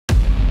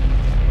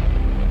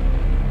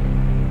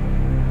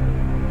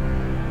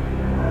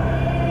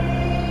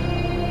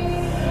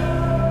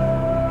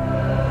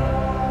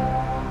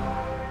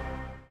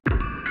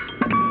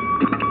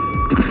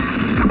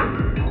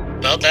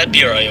that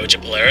beer I owed you,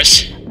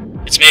 Polaris.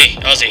 It's me,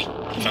 Ozzy,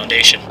 the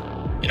Foundation.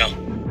 You know.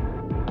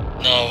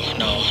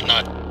 No,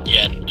 not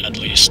yet, at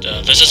least.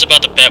 This is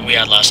about the bet we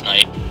had last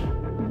night.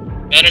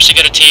 Managed to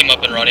get a team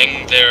up and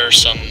running. There are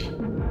some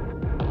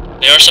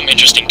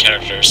interesting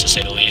characters, to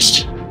say the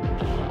least.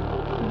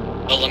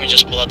 Well, let me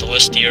just pull out the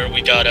list here.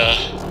 We got a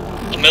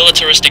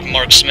militaristic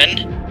marksman,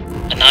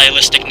 a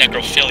nihilistic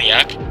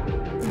necrophiliac,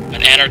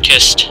 an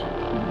anarchist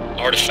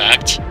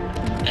artifact,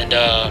 and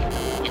a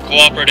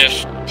cooperative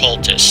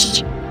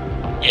cultist.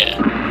 Yeah.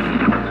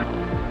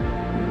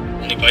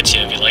 Only bites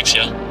you if he likes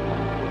you.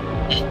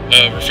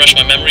 Refresh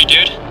my memory,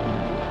 dude?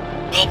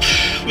 Well,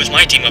 with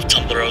my team of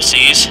Tumblr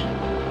OCs,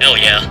 hell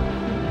yeah.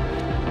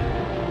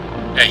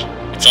 Hey,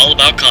 it's all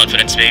about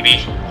confidence,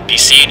 baby. I'll be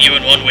seeing you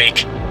in 1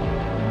 week.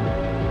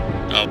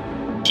 Oh,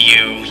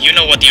 you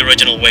know what the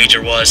original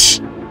wager was,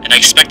 and I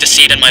expect to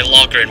see it in my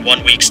locker in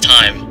 1 week's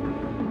time.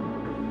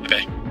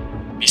 Okay,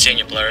 be seeing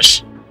you,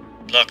 Polaris.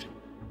 Good luck.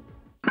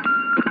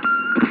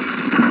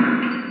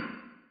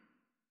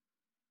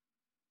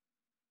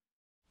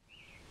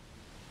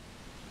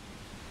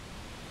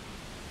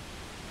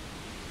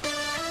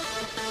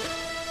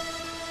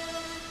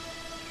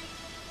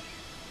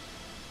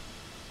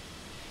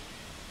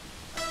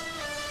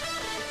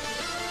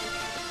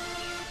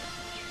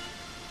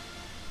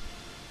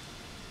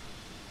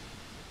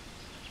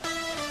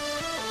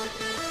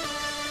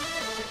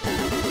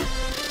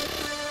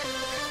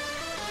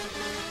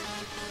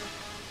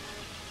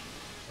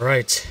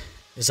 Alright,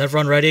 is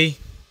everyone ready?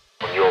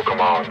 On your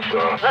command,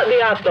 sir. Let me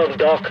have them,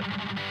 Doc. In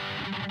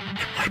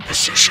my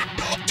position,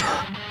 Doctor.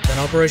 Then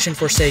Operation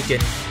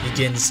Forsaken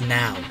begins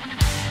now.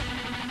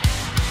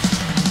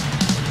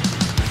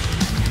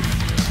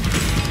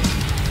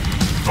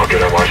 I'll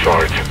get on my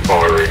sight.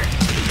 Firing.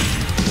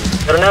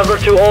 You're never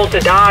too old to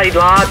die,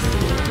 lad.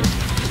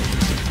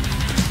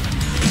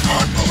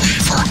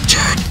 Non-believer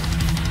dead.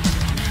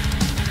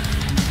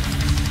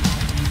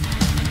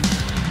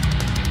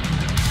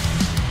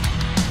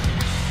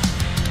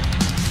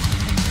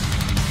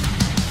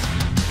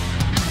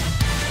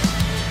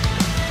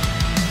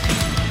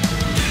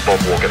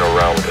 Stop walking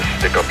around with a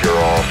stick up your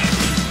ass.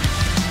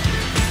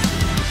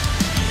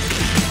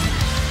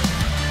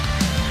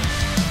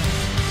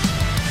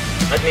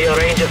 Let me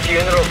arrange a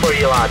funeral for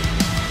you, lad.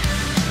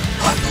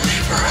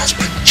 Unbeliever has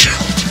been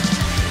killed.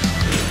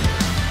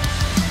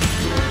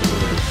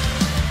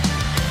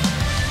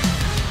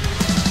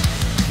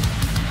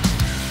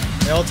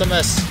 Hey,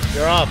 Ultimus,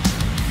 you're up.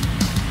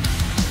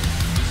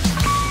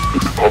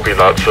 Copy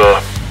that,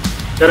 sir.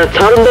 Gonna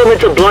turn them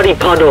into bloody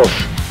puddles.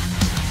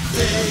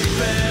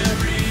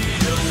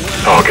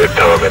 Target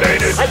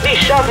terminated. Let me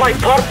shove my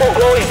purple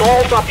glowing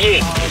balls up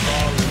ye.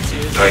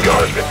 Tango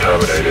has been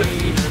terminated.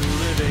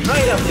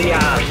 Right up the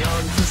ass.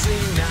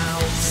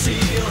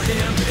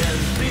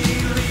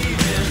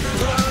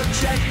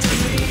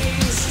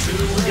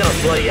 You're a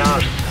bloody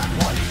arse.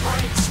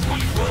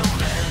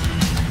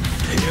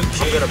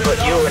 I'm gonna put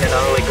you in an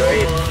early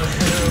grave.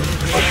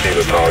 I see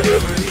the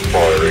target.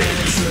 Firing.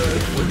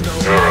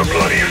 You're a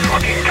bloody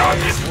fucking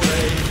cunt.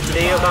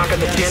 See you back at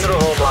the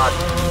funeral home, lad.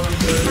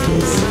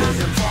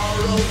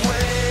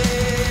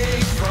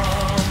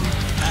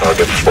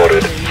 Target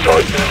spotted.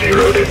 Sight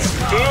zeroed in.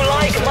 Do you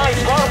like my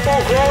purple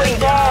glowing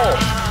balls?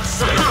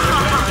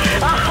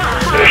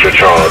 Initial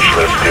charge.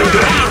 Let's do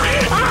this.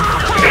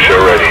 Initial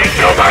ready.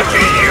 Come at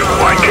me, you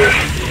wankers.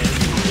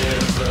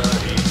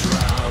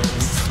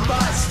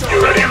 You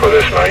ready for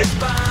this, mate?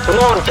 Come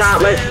on,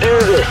 chat, let's do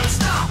this.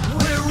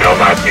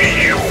 Come at me,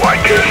 you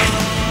wankers.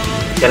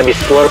 Gonna be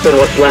slurping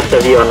what's left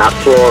of you on that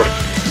floor.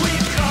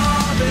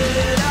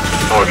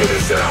 Target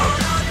is down.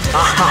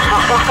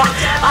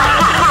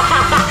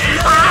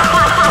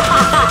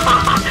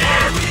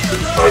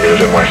 Target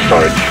is in my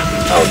sights.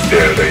 How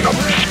dare they not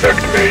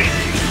respect me?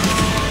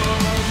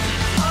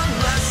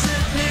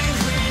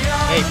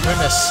 Hey,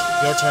 Primus,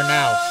 your turn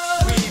now.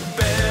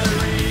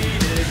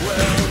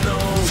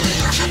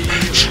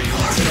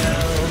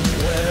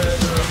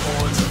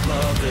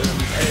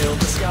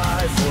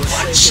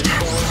 One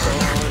step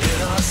further.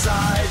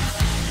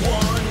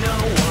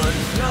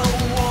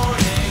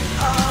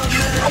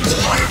 You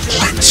acquire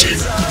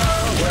cleansing.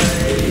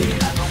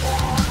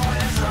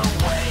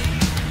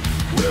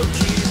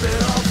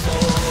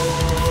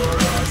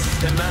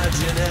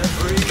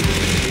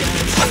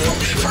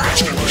 Unbeliever has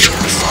been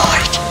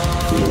purified.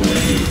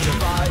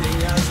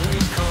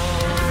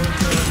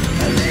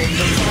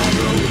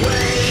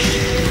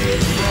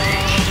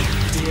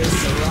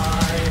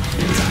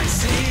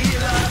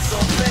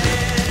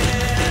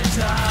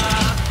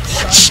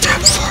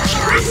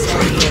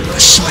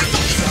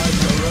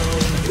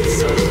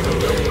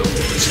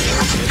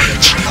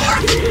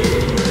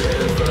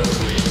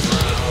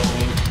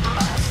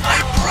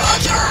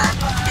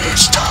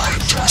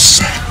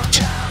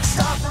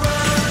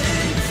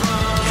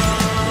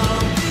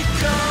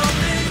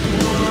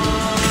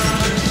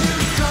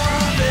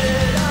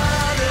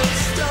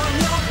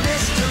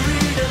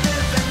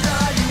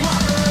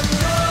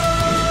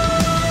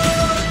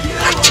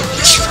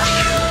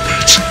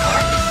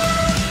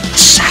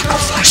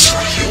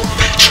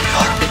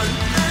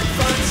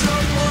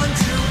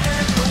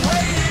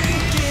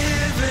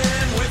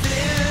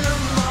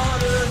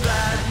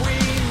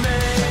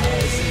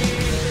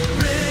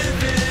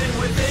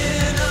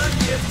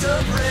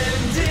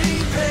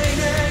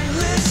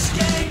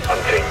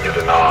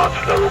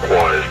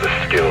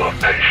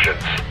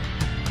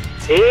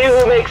 He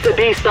who makes the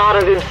beast out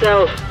of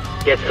himself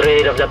gets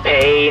rid of the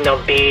pain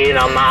of being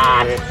a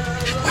man. We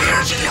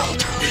are the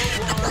elderly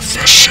in the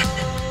profession.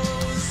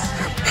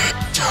 Our men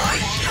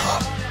die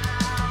young.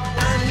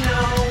 And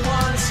no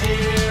one's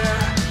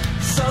here,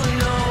 so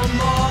no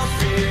more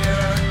fear.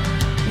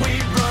 We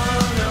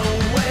run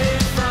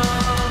away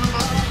from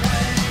the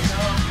pain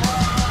of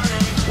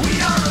running.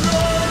 We are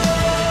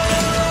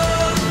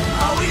alone.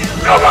 Are we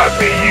alone? Come at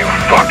me, you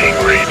fucking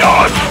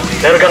retards.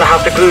 They're gonna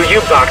have to glue you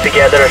back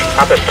together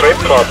at the strip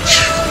club.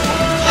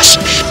 Must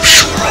be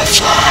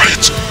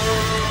purified.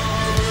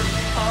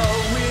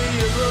 Are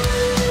we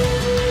alone?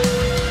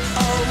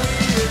 Are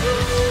we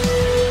alone?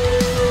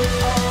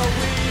 Are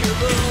we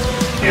alone?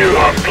 You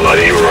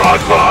bloody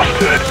rod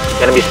bastard.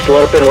 Gonna be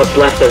slurping what's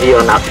left of you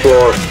on that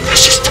floor.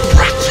 This is to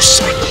break the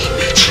cycle,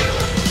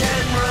 matriarch.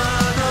 Can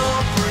run or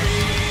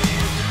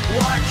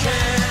breathe. What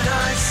can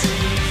I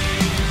see?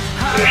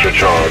 Finish your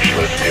charge,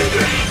 let's do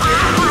this.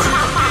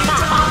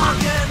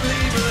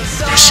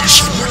 This is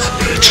for the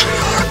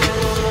matriarch.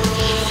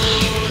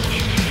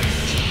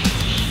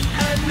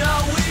 And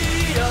are we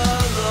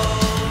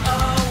alone?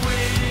 Are we?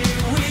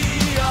 We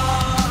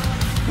are.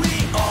 We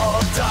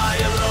all die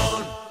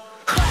alone.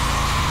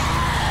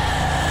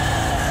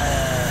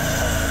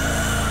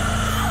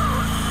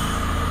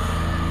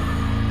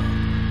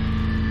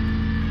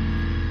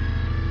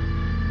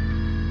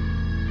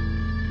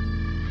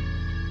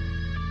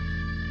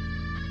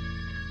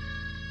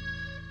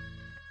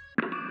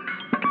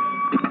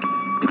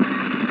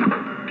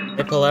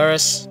 Hey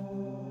Polaris.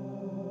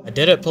 I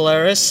did it,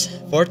 Polaris.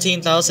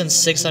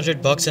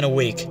 14,600 bucks in a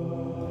week.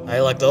 How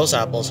you like those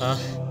apples, huh?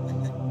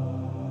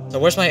 So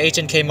where's my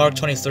H&K Mark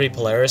 23,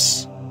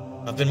 Polaris?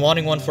 I've been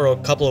wanting one for a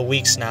couple of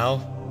weeks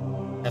now,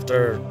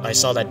 after I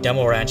saw that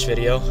demo ranch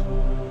video.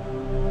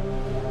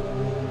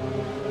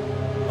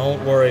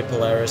 Don't worry,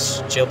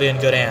 Polaris. She'll be in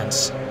good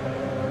hands.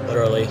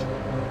 Literally.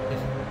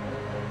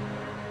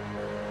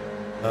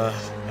 I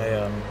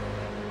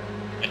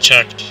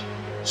checked.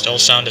 Still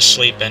sound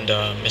asleep and,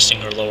 missing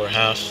her lower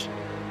half.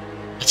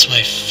 That's why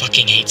I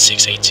fucking hate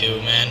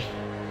 682, man.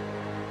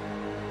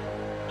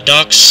 The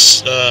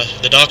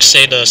docs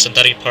say the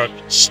synthetic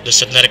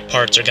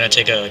parts are gonna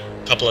take a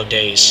couple of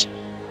days.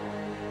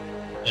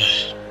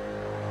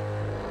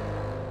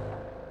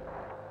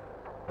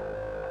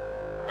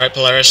 Alright,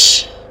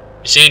 Polaris.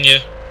 Be seeing you.